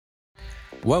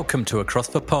Welcome to Across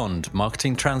the Pond,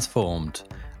 Marketing Transformed,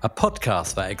 a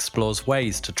podcast that explores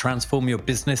ways to transform your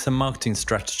business and marketing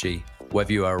strategy,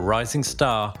 whether you are a rising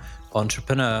star,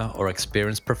 entrepreneur, or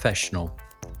experienced professional.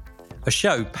 A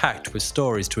show packed with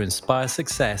stories to inspire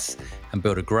success and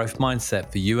build a growth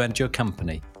mindset for you and your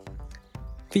company.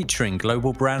 Featuring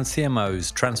global brand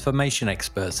CMOs, transformation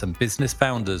experts, and business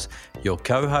founders, your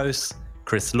co-hosts,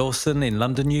 Chris Lawson in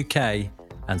London, UK,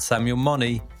 and Samuel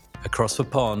Money, across the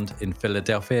pond in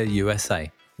Philadelphia,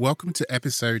 USA. Welcome to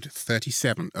episode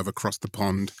 37 of Across the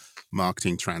Pond,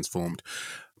 Marketing Transformed.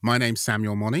 My name's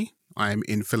Samuel Money. I'm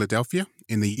in Philadelphia,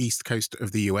 in the east coast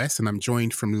of the US, and I'm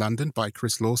joined from London by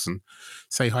Chris Lawson.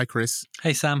 Say hi, Chris.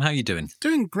 Hey, Sam. How are you doing?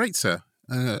 Doing great, sir.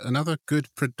 Another good,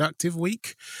 productive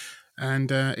week,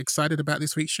 and excited about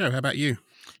this week's show. How about you?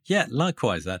 Yeah,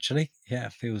 likewise, actually. Yeah,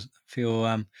 feel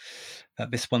that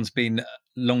this one's been a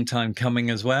long time coming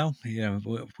as well. You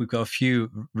know, we've got a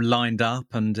few lined up,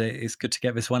 and it's good to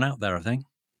get this one out there, I think.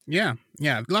 Yeah.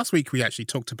 Last week we actually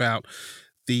talked about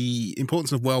the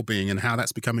importance of well-being and how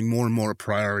that's becoming more and more a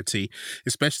priority,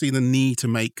 especially the need to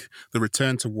make the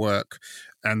return to work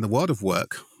and the world of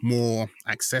work more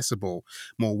accessible,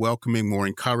 more welcoming, more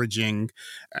encouraging,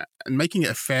 and making it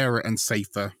a fairer and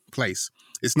safer place.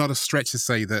 It's not a stretch to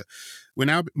say that we're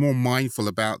now more mindful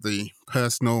about the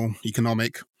personal,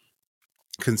 economic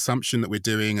consumption that we're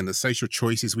doing and the social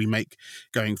choices we make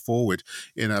going forward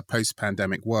in a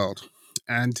post-pandemic world.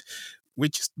 And we're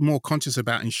just more conscious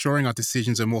about ensuring our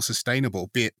decisions are more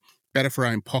sustainable, be it better for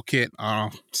our own pocket,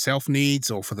 our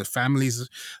self-needs, or for the families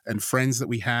and friends that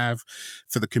we have,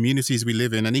 for the communities we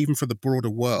live in, and even for the broader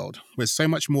world. We're so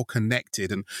much more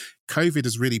connected, and COVID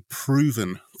has really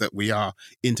proven that we are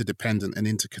interdependent and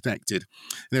interconnected.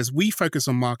 And as we focus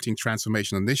on marketing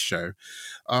transformation on this show,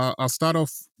 I'll start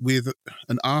off with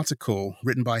an article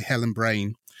written by Helen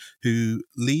Brain, who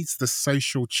leads the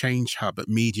Social Change Hub at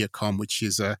Mediacom, which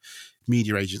is a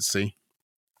media agency.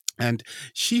 And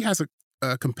she has a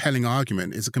compelling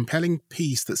argument. Is a compelling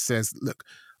piece that says, look,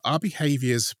 our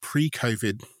behaviors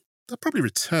pre-COVID, they'll probably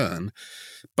return,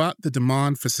 but the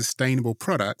demand for sustainable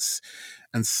products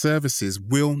and services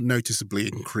will noticeably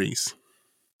increase.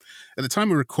 At the time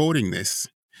we're recording this,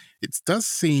 it does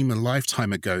seem a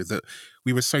lifetime ago that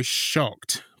we were so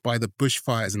shocked by the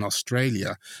bushfires in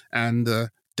Australia and the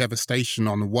devastation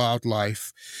on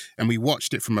wildlife, and we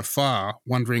watched it from afar,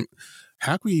 wondering,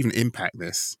 how can we even impact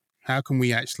this? How can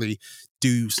we actually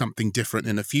do something different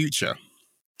in the future?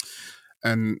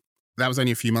 And that was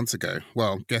only a few months ago.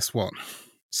 Well, guess what?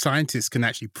 Scientists can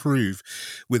actually prove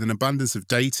with an abundance of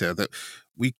data that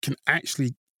we can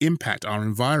actually impact our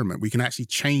environment. We can actually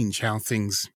change how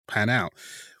things pan out.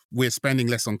 We're spending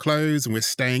less on clothes and we're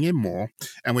staying in more.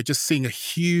 And we're just seeing a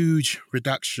huge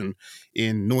reduction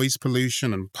in noise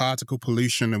pollution and particle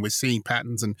pollution. And we're seeing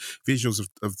patterns and visuals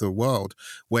of the world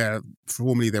where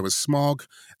formerly there was smog,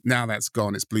 now that's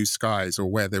gone, it's blue skies, or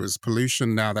where there was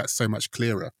pollution, now that's so much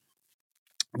clearer.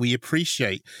 We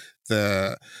appreciate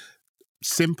the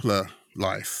simpler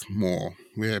life more.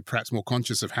 We're perhaps more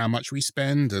conscious of how much we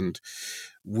spend, and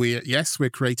we're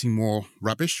creating more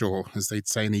rubbish, or as they'd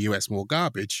say in the US, more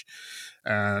garbage.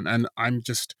 And I'm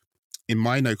just, in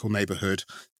my local neighborhood,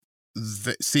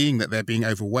 seeing that they're being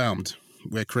overwhelmed.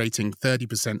 We're creating 30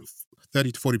 to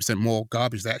 40% more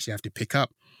garbage they actually have to pick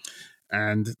up.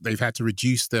 And they've had to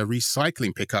reduce their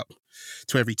recycling pickup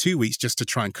to every 2 weeks just to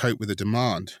try and cope with the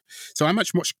demand. So I'm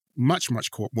much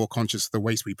more conscious of the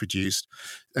waste we produce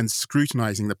and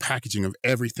scrutinizing the packaging of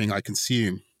everything I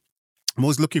consume. I'm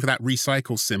always looking for that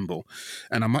recycle symbol,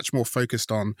 and I'm much more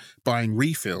focused on buying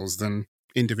refills than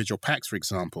individual packs, for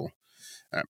example.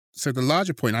 So the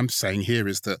larger point I'm saying here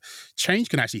is that change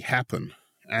can actually happen,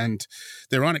 and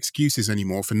there aren't excuses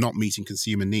anymore for not meeting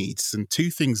consumer needs. And two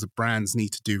things that brands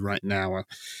need to do right now are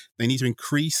they need to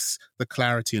increase the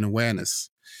clarity and awareness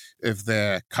of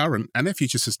their current and their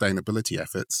future sustainability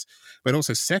efforts. But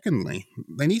also, secondly,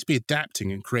 they need to be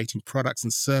adapting and creating products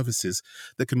and services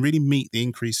that can really meet the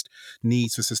increased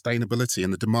needs for sustainability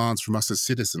and the demands from us as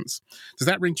citizens. Does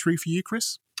that ring true for you,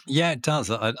 Chris? Yeah, it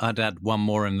does. I'd add one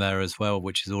more in there as well,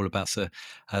 which is all about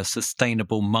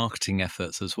sustainable marketing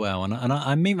efforts as well. And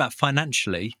I mean that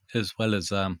financially as well as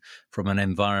from an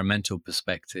environmental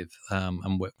perspective.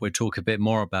 And we'll talk a bit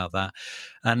more about that.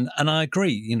 And I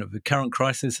agree, you know, the current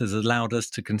crisis has allowed us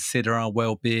to consider our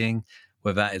well-being,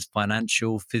 whether that is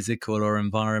financial, physical, or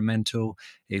environmental.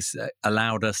 It's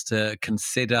allowed us to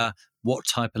consider what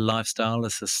type of lifestyle, a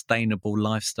sustainable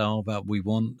lifestyle that we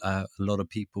want. A lot of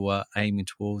people are aiming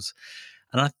towards.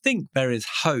 And I think there is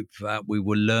hope that we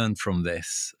will learn from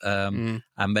this. And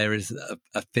there is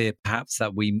a fear perhaps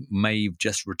that we may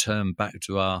just return back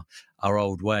to our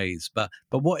old ways. But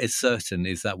what is certain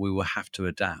is that we will have to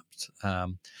adapt.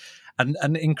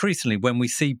 And increasingly, when we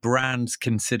see brands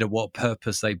consider what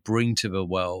purpose they bring to the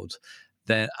world,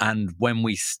 and when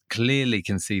we clearly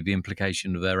can see the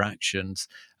implication of their actions,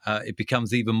 it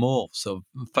becomes even more sort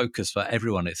of focused for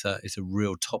everyone. It's a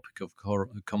real topic of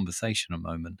conversation at the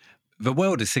moment. The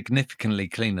world is significantly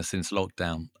cleaner since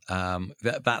lockdown.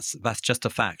 That's just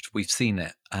a fact. We've seen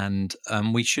it, and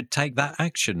we should take that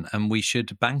action, and we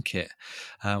should bank it.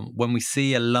 When we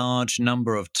see a large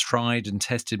number of tried and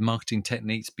tested marketing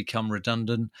techniques become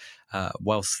redundant,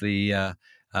 whilst the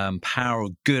power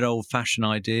of good old-fashioned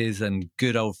ideas and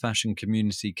good old-fashioned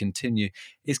community continue,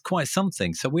 is quite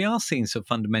something. So we are seeing some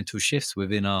fundamental shifts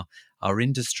within our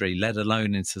industry, let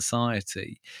alone in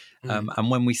society. And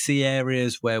when we see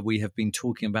areas where we have been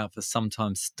talking about for some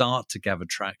time start to gather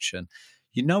traction,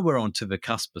 we're onto the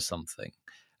cusp of something.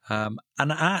 And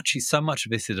actually, so much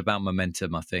of this is about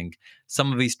momentum, I think.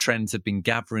 Some of these trends have been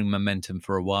gathering momentum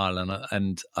for a while,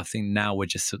 and I think now we're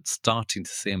just starting to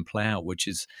see them play out, which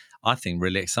is, I think,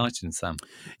 really exciting, Sam.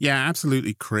 Yeah,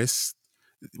 absolutely, Chris.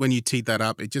 When you teed that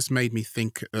up, it just made me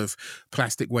think of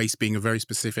plastic waste being a very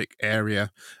specific area,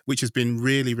 which has been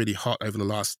really, really hot over the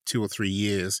last 2 or 3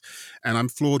 years. And I'm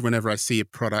floored whenever I see a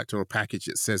product or a package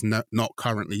that says not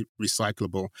currently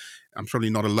recyclable. I'm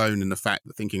probably not alone in the fact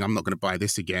that thinking I'm not going to buy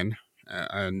this again.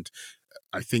 And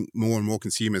I think more and more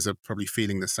consumers are probably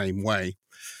feeling the same way.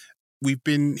 We've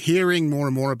been hearing more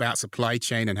and more about supply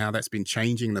chain and how that's been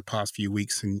changing in the past few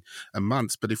weeks and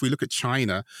months. But if we look at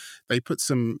China, they put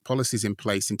some policies in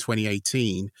place in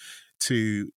 2018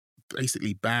 to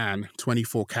basically ban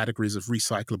 24 categories of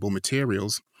recyclable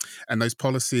materials. And those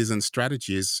policies and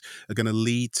strategies are going to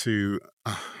lead to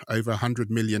over 100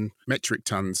 million metric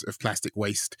tons of plastic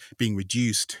waste being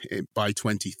reduced by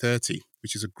 2030,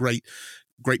 which is a great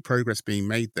progress being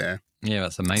made there. Yeah,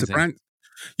 that's amazing. So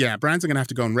brands are going to have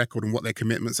to go on record on what their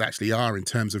commitments actually are in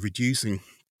terms of reducing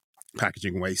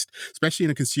packaging waste, especially in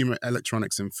the consumer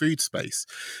electronics and food space.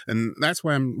 And that's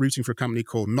why I'm rooting for a company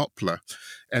called Notpla,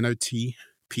 Notpla,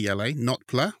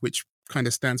 Notpla, which kind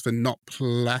of stands for not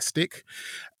plastic,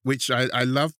 which I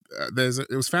love.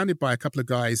 It was founded by a couple of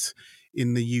guys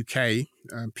in the UK,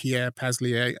 Pierre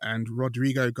Paslier and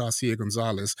Rodrigo Garcia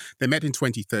Gonzalez. They met in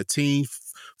 2013,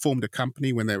 formed a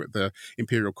company when they were at the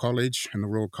Imperial College and the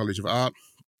Royal College of Art.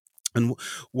 And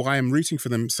why I'm rooting for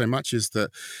them so much is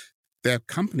that their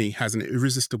company has an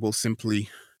irresistible, simply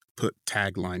put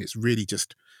tagline. It's really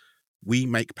just, we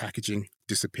make packaging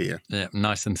disappear. Yeah,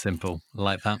 nice and simple. I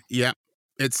like that. Yeah.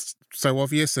 It's so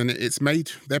obvious, and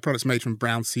their product's made from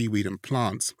brown seaweed and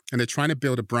plants, and they're trying to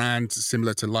build a brand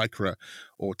similar to Lycra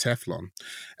or Teflon.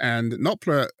 And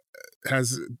Notpla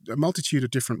has a multitude of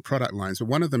different product lines, but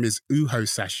one of them is Uho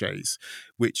sachets,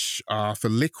 which are for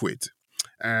liquid.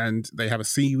 And they have a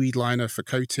seaweed liner for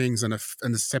coatings and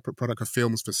a separate product of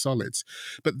films for solids.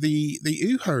 But the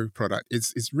Uho product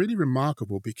is really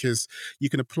remarkable because you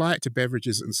can apply it to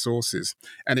beverages and sauces,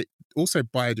 and it also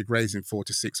biodegrades in 4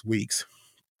 to 6 weeks.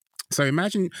 So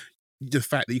imagine the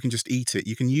fact that you can just eat it.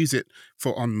 You can use it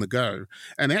for on the go.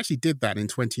 And they actually did that in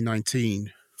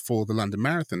 2019 for the London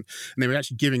Marathon. And they were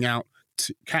actually giving out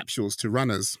capsules to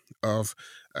runners of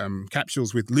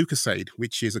capsules with Lucozade,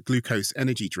 which is a glucose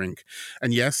energy drink.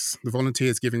 And yes, the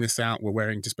volunteers giving this out were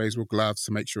wearing disposable gloves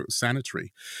to make sure it was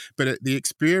sanitary. But the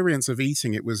experience of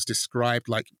eating it was described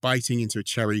like biting into a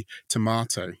cherry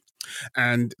tomato.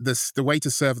 And the way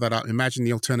to serve that up, imagine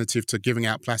the alternative to giving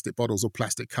out plastic bottles or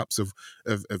plastic cups of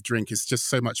drink is just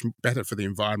so much better for the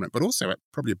environment, but also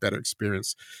probably a better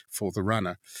experience for the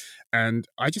runner. And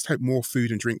I just hope more food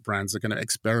and drink brands are going to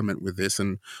experiment with this.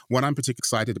 And one I'm particularly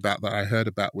excited about that I heard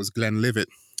about was Glenlivet.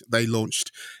 They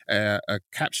launched a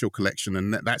capsule collection,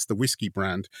 and that's the whiskey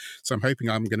brand. So I'm hoping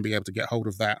I'm going to be able to get hold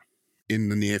of that in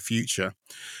the near future.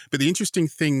 But the interesting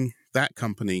thing that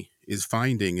company is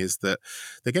finding is that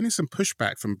they're getting some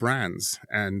pushback from brands.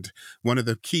 And one of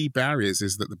the key barriers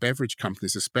is that the beverage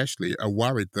companies especially are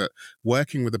worried that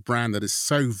working with a brand that is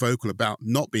so vocal about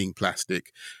not being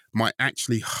plastic might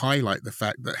actually highlight the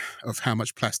fact that of how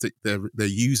much plastic they're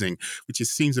using, which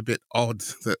seems a bit odd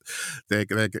that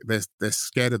they're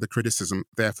scared of the criticism,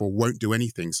 therefore won't do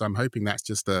anything. So I'm hoping that's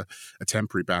just a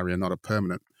temporary barrier, not a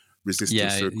permanent resistance.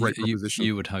 Yeah, to a great proposition.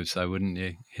 You would hope so, wouldn't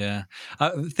you? Yeah.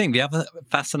 I think the other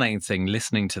fascinating thing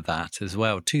listening to that as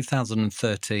well,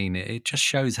 2013, it just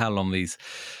shows how long these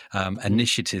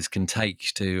initiatives can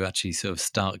take to actually sort of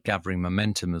start gathering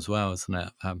momentum as well, isn't it?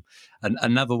 And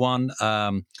another one,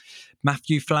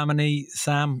 Matthew Flamini,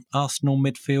 Sam, Arsenal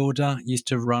midfielder, used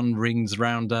to run rings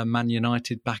around Man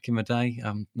United back in the day.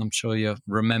 I'm sure you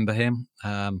remember him.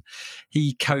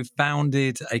 He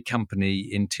co-founded a company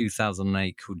in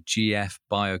 2008 called GF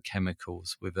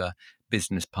Biochemicals with a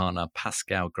business partner,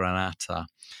 Pascal Granata.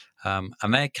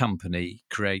 And their company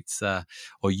creates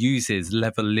or uses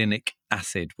levulinic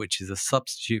acid, which is a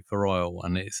substitute for oil,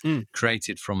 and it's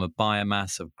created from a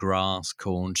biomass of grass,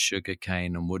 corn,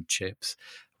 sugarcane, and wood chips,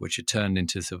 which are turned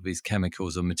into sort of these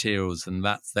chemicals or materials, and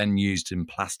that's then used in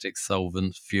plastic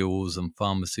solvents, fuels, and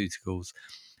pharmaceuticals.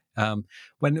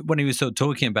 When he was sort of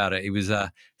talking about it, he was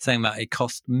saying that it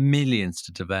cost millions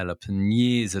to develop and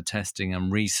years of testing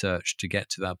and research to get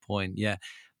to that point. Yeah,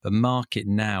 the market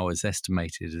now is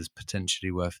estimated as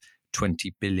potentially worth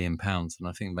 £20 billion, and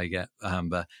I think they get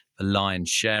the lion's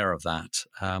share of that.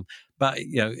 But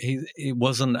it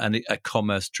wasn't a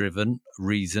commerce-driven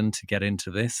reason to get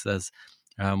into this, as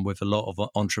with a lot of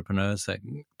entrepreneurs that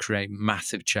create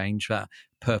massive change. That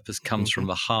purpose comes from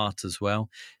the heart as well.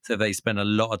 So they spend a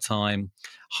lot of time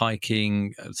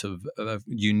hiking, sort of a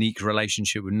unique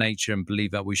relationship with nature, and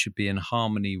believe that we should be in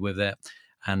harmony with it,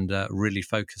 and really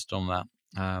focused on that.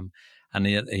 And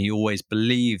he always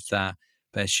believed that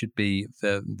there should be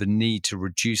the need to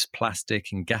reduce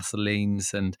plastic and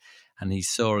gasolines, and he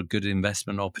saw a good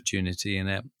investment opportunity in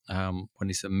it when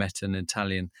he met an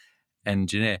Italian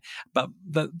engineer. But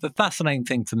the fascinating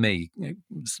thing for me,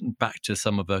 back to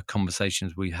some of the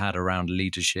conversations we had around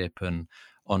leadership and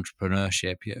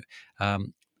entrepreneurship,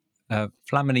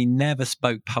 Flamini never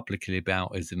spoke publicly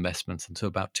about his investments until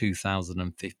about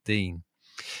 2015.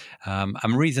 And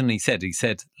the reason he said,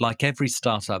 like every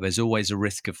startup, there's always a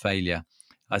risk of failure.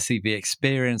 I see the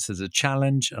experience as a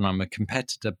challenge, and I'm a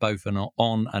competitor both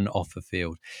on and off the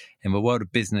field. In the world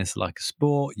of business, like a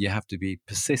sport, you have to be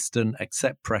persistent,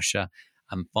 accept pressure,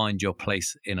 and find your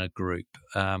place in a group.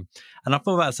 And I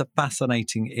thought that's a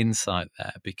fascinating insight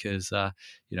there, because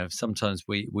sometimes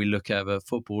we look at the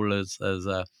footballers as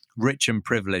rich and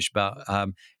privileged, but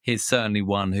he's certainly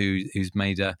one who's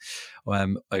made a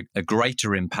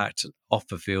greater impact off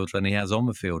the field than he has on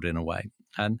the field in a way.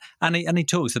 And he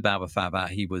talks about the fact that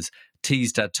he was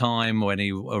teased at time when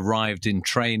he arrived in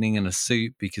training in a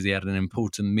suit because he had an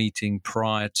important meeting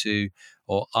prior to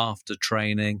or after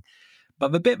training.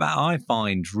 But the bit that I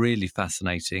find really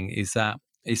fascinating is that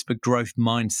it's the growth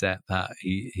mindset that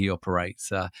he operates.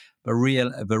 The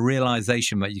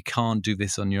realization that you can't do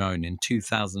this on your own. In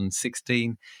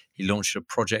 2016, he launched a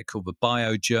project called the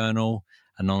BioJournal,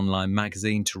 an online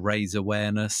magazine to raise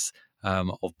awareness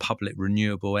of public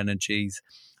renewable energies.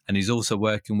 And he's also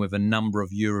working with a number of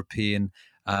European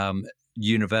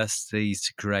universities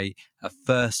to create a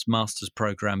first master's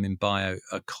program in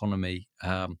bioeconomy,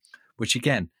 which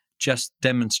again just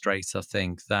demonstrates, I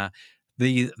think, that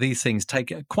these things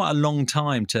take quite a long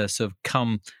time to sort of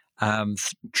come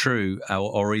true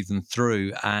or even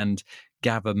through and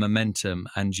gather momentum.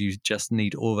 And you just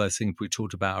need all those things we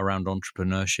talked about around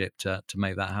entrepreneurship to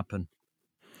make that happen.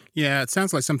 Yeah, it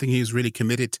sounds like something he was really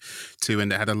committed to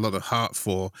and had a lot of heart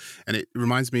for. And it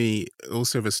reminds me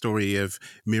also of a story of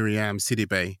Miriam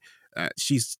Sidibe.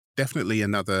 She's definitely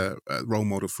another role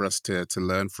model for us to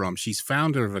learn from. She's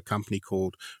founder of a company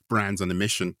called Brands on a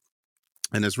Mission,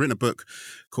 and has written a book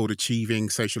called Achieving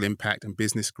Social Impact and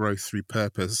Business Growth Through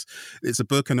Purpose. It's a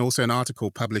book and also an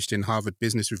article published in Harvard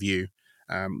Business Review.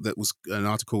 That was an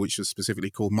article which was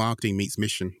specifically called Marketing Meets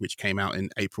Mission, which came out in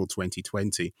April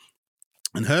 2020.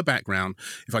 And her background,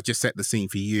 if I just set the scene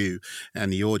for you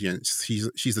and the audience,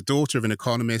 she's the daughter of an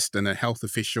economist and a health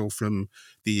official from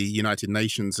the United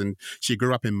Nations. And she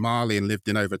grew up in Mali and lived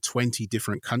in over 20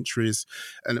 different countries,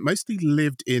 and mostly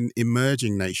lived in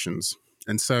emerging nations.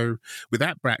 And so with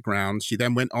that background, she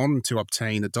then went on to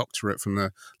obtain a doctorate from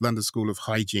the London School of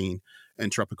Hygiene and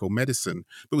Tropical Medicine,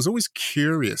 but was always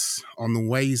curious on the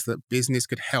ways that business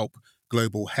could help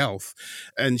global health.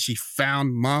 And she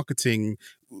found marketing,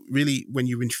 really, when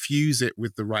you infuse it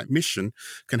with the right mission,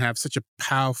 can have such a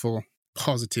powerful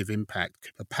positive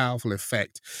impact, a powerful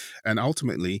effect. And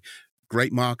ultimately,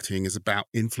 great marketing is about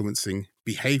influencing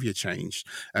behavior change.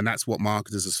 And that's what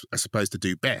marketers are supposed to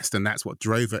do best. And that's what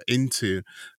drove her into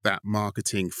that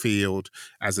marketing field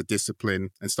as a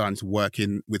discipline and starting to work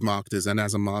in with marketers. And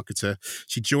as a marketer,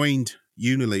 she joined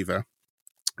Unilever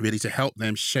really to help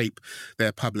them shape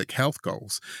their public health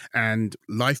goals. And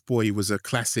Lifebuoy was a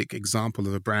classic example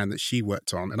of a brand that she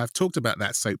worked on. And I've talked about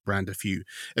that soap brand a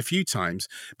few times.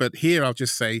 But here I'll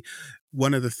just say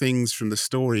one of the things from the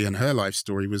story and her life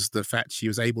story was the fact she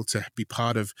was able to be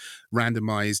part of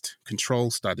randomized control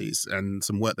studies and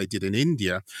some work they did in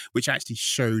India, which actually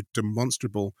showed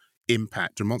demonstrable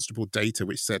impact, demonstrable data,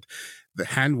 which said that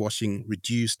hand washing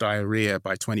reduced diarrhea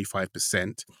by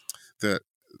 25%, that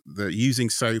the using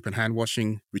soap and hand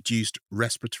washing reduced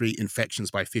respiratory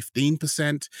infections by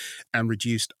 15% and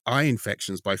reduced eye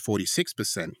infections by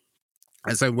 46%.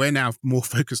 And so we're now more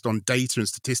focused on data and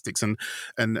statistics and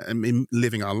in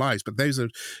living our lives. But those are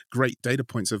great data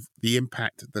points of the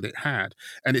impact that it had.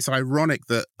 And it's ironic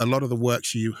that a lot of the work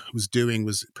she was doing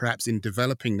was perhaps in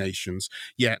developing nations,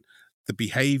 yet the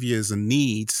behaviors and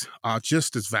needs are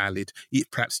just as valid,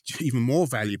 perhaps even more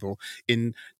valuable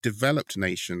in developed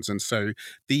nations. And so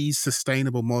these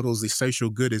sustainable models, the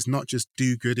social good is not just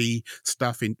do-goody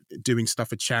stuff in doing stuff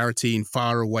for charity in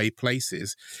faraway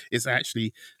places. It's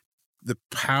actually the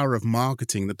power of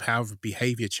marketing, the power of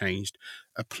behavior change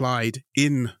applied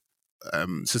in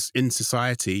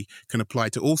society can apply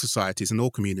to all societies and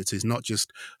all communities, not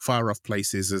just far off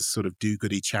places as sort of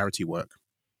do-goody charity work.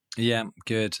 Yeah,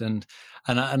 good. And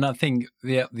I think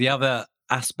the other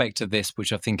aspect of this,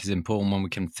 which I think is important when we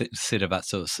consider that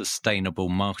sort of sustainable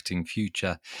marketing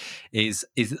future, is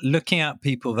looking at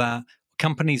people, that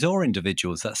companies or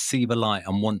individuals that see the light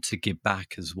and want to give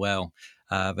back as well.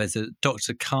 There's a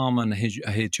Dr. Carmen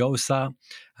Hinojosa,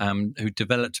 who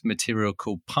developed a material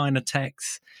called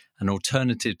Pinatex, an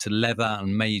alternative to leather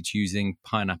and made using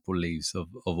pineapple leaves, of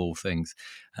all things.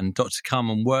 And Dr.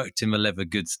 Carmen worked in the leather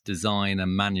goods design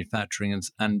and manufacturing,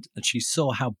 and she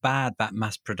saw how bad that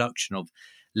mass production of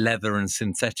leather and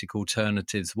synthetic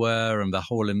alternatives were, and the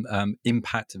whole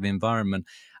impact of the environment,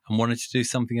 and wanted to do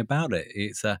something about it.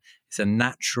 It's a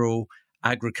natural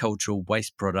agricultural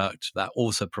waste product that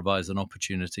also provides an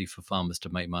opportunity for farmers to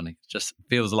make money. Just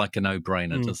feels like a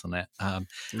no-brainer, doesn't it?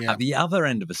 At the other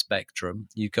end of the spectrum,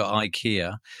 you've got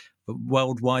IKEA,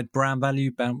 worldwide brand value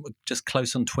just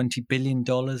close on $20 billion in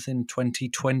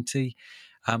 2020.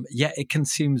 Yet it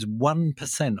consumes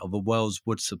 1% of the world's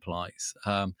wood supplies,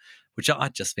 which I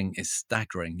just think is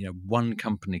staggering. One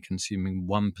company consuming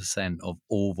 1% of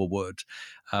all the wood.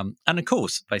 And of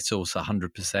course, they source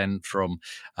 100% from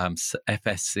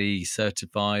FSC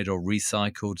certified or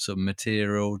recycled sort of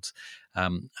materials.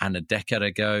 And a decade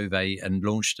ago, they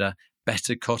launched a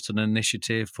Better Cotton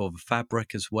initiative for the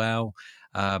fabric as well,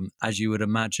 as you would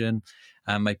imagine.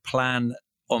 They plan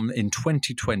in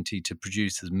 2020 to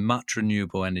produce as much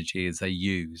renewable energy as they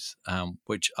use,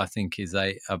 which I think is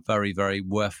a very, very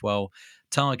worthwhile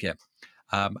target.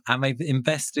 And they've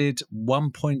invested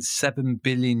 1.7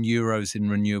 billion euros in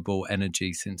renewable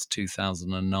energy since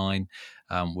 2009,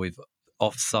 with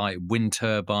off-site wind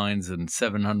turbines and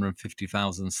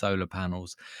 750,000 solar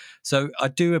panels. So I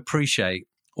do appreciate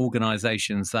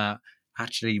organizations that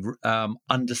actually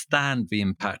understand the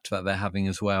impact that they're having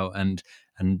as well, and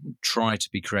try to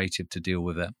be creative to deal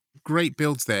with it. Great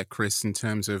builds there, Chris, in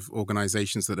terms of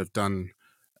organizations that have done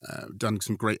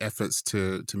some great efforts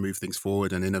to move things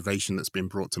forward, and innovation that's been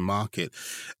brought to market.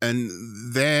 And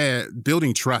they're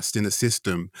building trust in the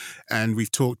system. And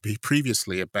we've talked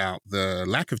previously about the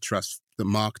lack of trust that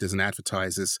marketers and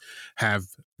advertisers have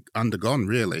undergone,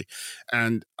 really.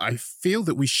 And I feel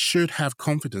that we should have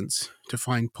confidence to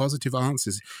find positive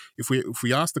answers. If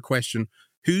we ask the question,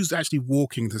 who's actually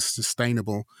walking the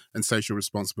sustainable and social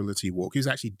responsibility walk? Who's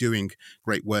actually doing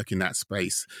great work in that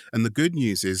space? And the good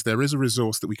news is there is a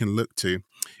resource that we can look to.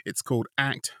 It's called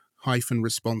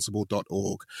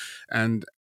act-responsible.org. And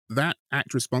that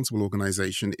Act Responsible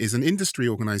organization is an industry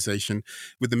organization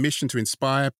with the mission to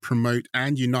inspire, promote,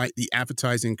 and unite the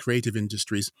advertising and creative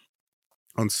industries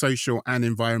on social and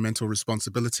environmental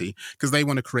responsibility, because they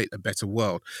want to create a better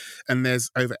world. And there's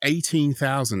over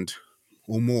 18,000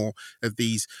 or more of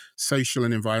these social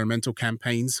and environmental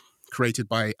campaigns created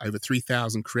by over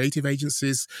 3,000 creative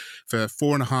agencies for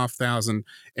 4,500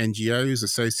 NGOs,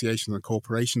 associations, and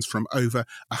corporations from over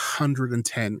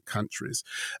 110 countries.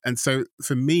 And so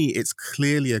for me, it's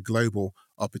clearly a global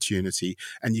opportunity,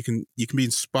 and you can be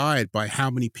inspired by how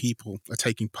many people are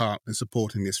taking part and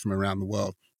supporting this from around the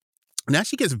world. And it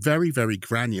actually gets very, very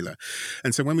granular.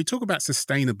 And so when we talk about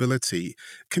sustainability, it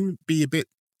can be a bit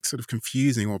sort of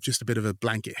confusing or just a bit of a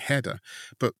blanket header,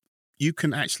 but you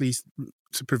can actually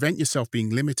to prevent yourself being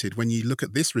limited when you look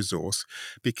at this resource,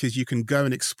 because you can go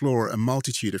and explore a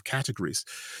multitude of categories.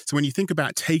 So when you think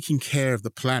about taking care of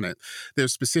the planet,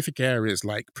 there's specific areas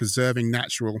like preserving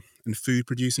natural and food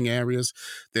producing areas.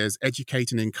 There's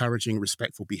educating and encouraging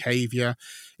respectful behavior,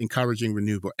 encouraging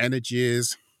renewable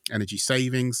energies, energy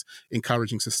savings,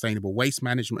 encouraging sustainable waste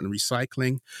management and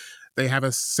recycling, They have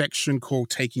a section called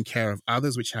Taking Care of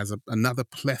Others, which has another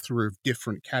plethora of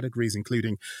different categories,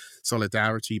 including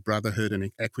solidarity, brotherhood,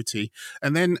 and equity.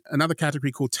 And then another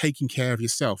category called Taking Care of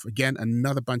Yourself. Again,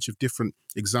 another bunch of different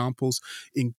examples.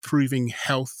 Improving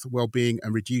health, well-being,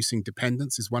 and reducing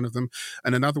dependence is one of them.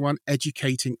 And another one,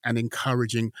 Educating and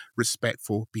Encouraging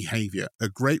Respectful Behavior. A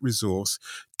great resource.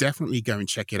 Definitely go and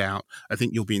check it out. I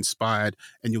think you'll be inspired,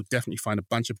 and you'll definitely find a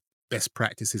bunch of best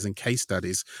practices and case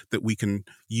studies that we can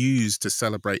use to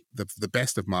celebrate the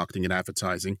best of marketing and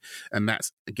advertising. And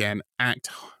that's, again,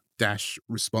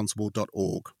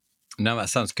 act-responsible.org. No, that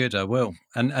sounds good. I will.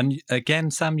 And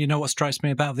again, Sam, you know what strikes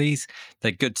me about these?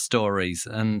 They're good stories.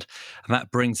 And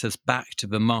that brings us back to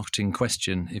the marketing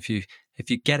question. If you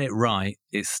get it right,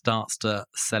 it starts to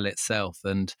sell itself.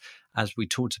 And as we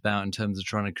talked about in terms of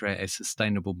trying to create a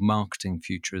sustainable marketing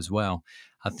future as well,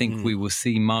 I think we will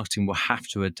see marketing will have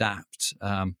to adapt.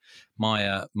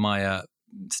 My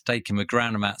stake in the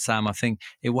ground on that, Sam, I think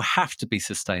it will have to be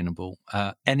sustainable.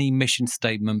 Any mission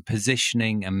statement,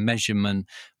 positioning and measurement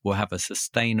will have a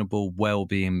sustainable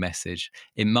well-being message.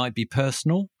 It might be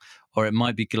personal or it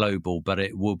might be global, but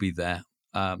it will be there.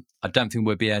 I don't think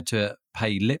we'll be able to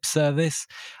pay lip service.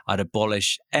 I'd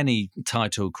abolish any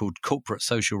title called corporate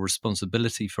social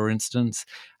responsibility, for instance,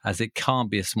 as it can't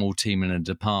be a small team in a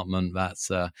department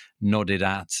that's nodded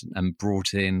at and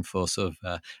brought in for sort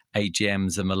of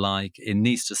AGMs and the like. It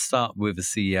needs to start with the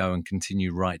CEO and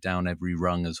continue right down every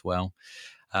rung as well.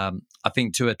 I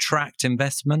think to attract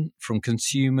investment from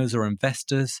consumers or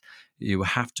investors, you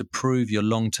have to prove your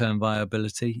long-term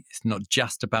viability. It's not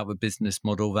just about the business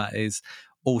model, that is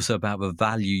also about the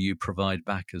value you provide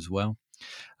back as well.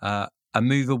 A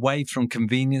move away from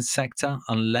convenience sector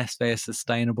unless they are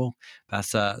sustainable.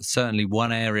 That's certainly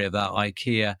one area that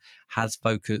IKEA has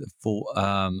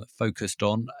focused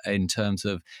on in terms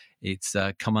of it's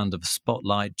come under the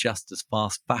spotlight, just as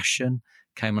fast fashion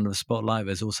came under the spotlight.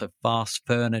 There's also fast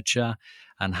furniture,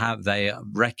 and how they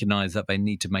recognize that they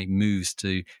need to make moves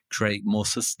to create more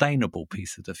sustainable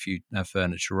pieces of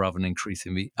furniture rather than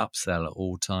increasing the upsell at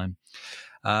all time.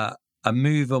 A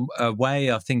move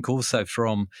away, I think, also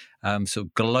from sort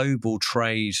of global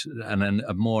trade and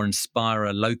a more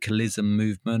inspire localism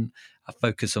movement, a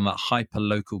focus on that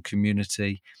hyper-local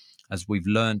community, as we've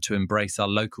learned to embrace our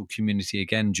local community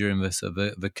again during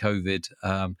the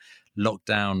COVID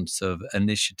lockdown sort of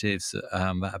initiatives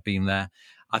that have been there.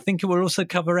 I think it will also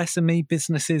cover SME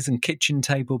businesses and kitchen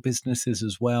table businesses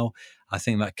as well. I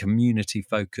think that community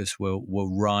focus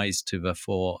will rise to the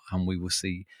fore, and we will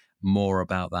see more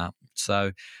about that.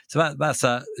 So that's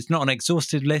it's not an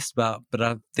exhaustive list, but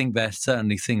I think there's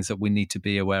certainly things that we need to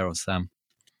be aware of, Sam.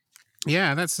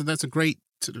 Yeah, that's a great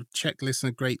sort of checklist and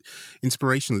a great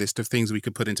inspiration list of things we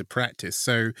could put into practice.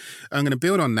 So I'm going to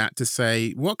build on that to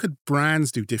say, what could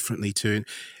brands do differently to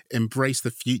embrace the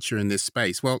future in this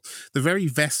space? Well, the very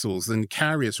vessels and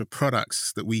carriers for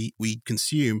products that we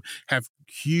consume have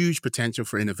huge potential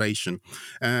for innovation.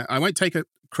 I won't take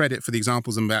credit for the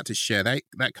examples I'm about to share. That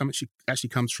actually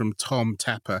comes from Tom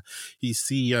Tapper. He's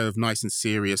CEO of Nice and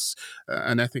Serious,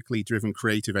 an ethically driven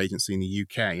creative agency in the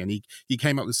UK. And he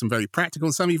came up with some very practical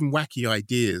and some even wacky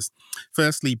ideas.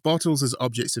 Firstly, bottles as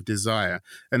objects of desire.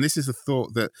 And this is the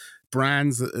thought that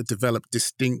brands that develop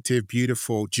distinctive,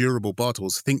 beautiful, durable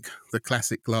bottles, think the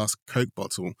classic glass Coke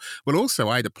bottle. Well, also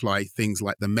I'd apply things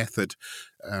like the Method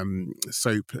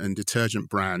soap and detergent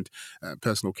brand,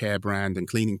 personal care brand and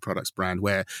cleaning products brand,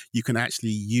 where you can actually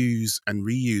use and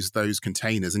reuse those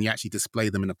containers and you actually display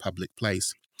them in a public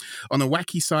place. On the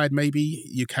wacky side, maybe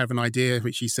you have an idea,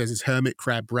 which he says is hermit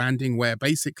crab branding, where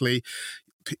basically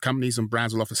companies and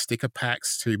brands will offer sticker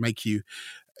packs to make it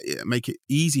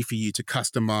easy for you to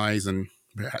customize and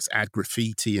perhaps add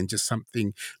graffiti and just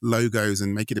something logos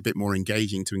and make it a bit more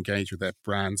engaging to engage with their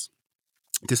brands.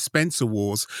 Dispenser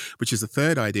wars, which is the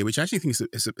third idea, which I actually think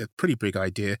is a pretty big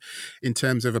idea in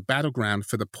terms of a battleground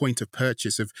for the point of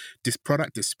purchase of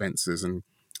product dispensers and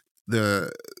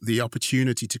the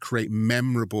opportunity to create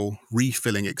memorable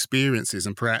refilling experiences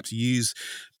and perhaps use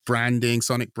branding,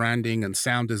 sonic branding and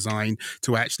sound design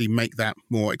to actually make that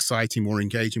more exciting, more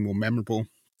engaging, more memorable.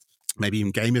 Maybe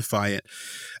even gamify it.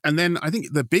 And then I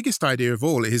think the biggest idea of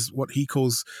all is what he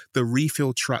calls the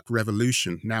refill truck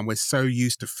revolution. Now, we're so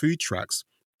used to food trucks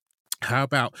How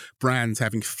about brands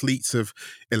having fleets of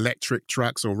electric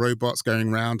trucks or robots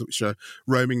going around, which are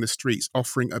roaming the streets,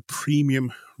 offering a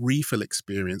premium refill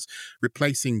experience,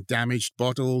 replacing damaged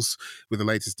bottles with the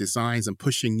latest designs and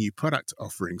pushing new product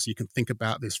offerings? You can think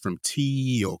about this from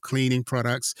tea or cleaning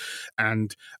products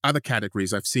and other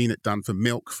categories. I've seen it done for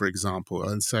milk, for example.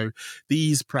 And so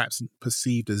these, perhaps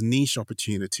perceived as niche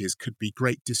opportunities, could be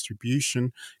great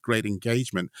distribution, great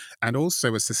engagement, and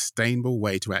also a sustainable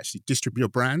way to actually distribute your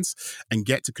brands and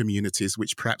get to communities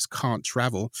which perhaps can't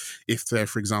travel if they're,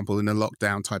 for example, in a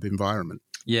lockdown type environment.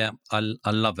 Yeah,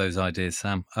 I love those ideas,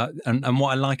 Sam. And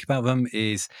what I like about them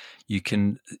is you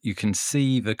can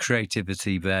see the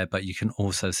creativity there, but you can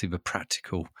also see the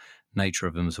practical nature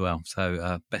of them as well.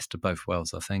 So best of both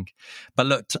worlds, I think. But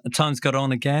look, time's got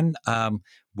on again.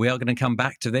 We are going to come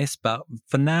back to this, but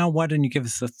for now, why don't you give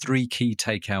us the 3 key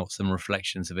takeouts and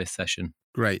reflections of this session?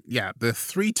 Great. Yeah, the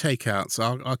 3 takeouts,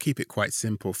 I'll keep it quite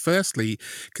simple. Firstly,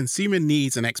 consumer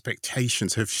needs and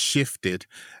expectations have shifted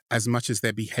as much as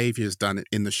their behavior has done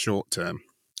in the short term.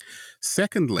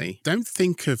 Secondly, don't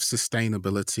think of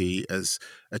sustainability as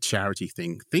a charity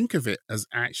thing. Think of it as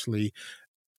actually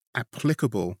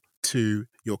applicable to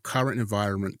your current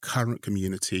environment, current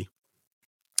community,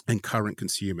 and current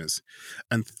consumers.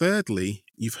 And thirdly,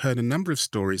 you've heard a number of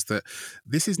stories that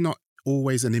this is not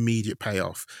always an immediate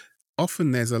payoff.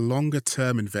 Often there's a longer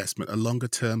term investment, a longer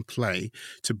term play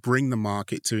to bring the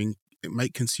market to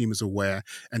make consumers aware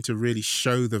and to really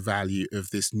show the value of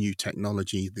this new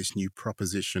technology, this new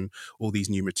proposition, or these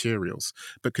new materials.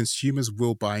 But consumers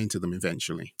will buy into them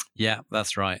eventually. Yeah,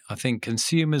 that's right. I think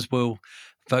consumers will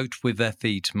vote with their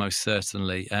feet, most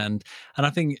certainly. And I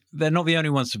think they're not the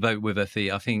only ones to vote with their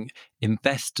feet. I think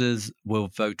investors will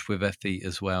vote with their feet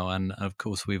as well. And of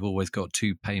course, we've always got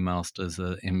 2 paymasters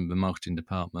in the marketing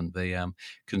department, the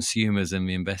consumers and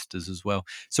the investors as well.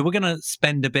 So we're going to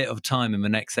spend a bit of time in the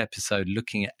next episode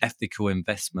looking at ethical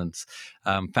investments,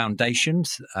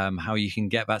 foundations, how you can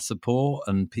get that support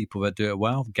and people that do it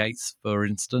well, Gates, for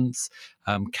instance,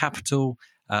 capital,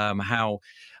 how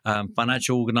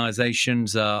financial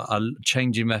organizations are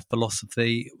changing their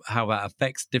philosophy, how that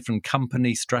affects different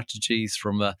company strategies,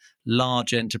 from the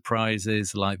large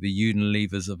enterprises like the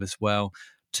Unilevers of this world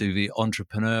to the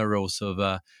entrepreneurial sort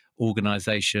of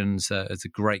organizations. It's a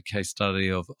great case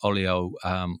study of Olio,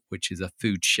 which is a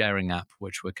food sharing app,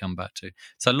 which we'll come back to.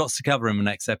 So lots to cover in the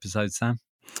next episode, Sam.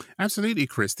 Absolutely,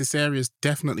 Chris. This area is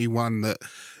definitely one that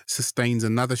sustains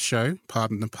another show,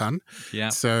 pardon the pun. Yeah.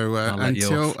 So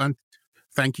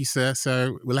thank you, sir.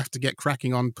 So we'll have to get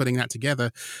cracking on putting that together.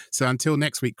 So until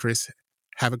next week, Chris,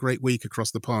 have a great week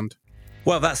across the pond.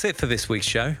 Well, that's it for this week's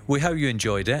show. We hope you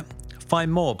enjoyed it.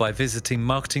 Find more by visiting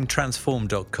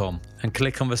marketingtransform.com and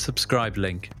click on the subscribe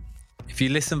link. If you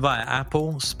listen via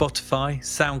Apple, Spotify,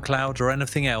 SoundCloud, or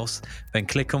anything else, then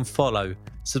click on follow,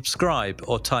 subscribe,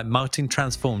 or type Marketing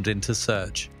Transformed into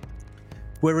search.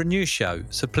 We're a new show,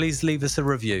 so please leave us a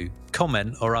review,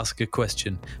 comment, or ask a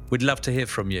question. We'd love to hear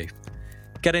from you.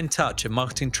 Get in touch at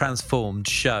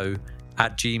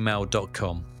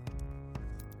marketingtransformedshow@gmail.com.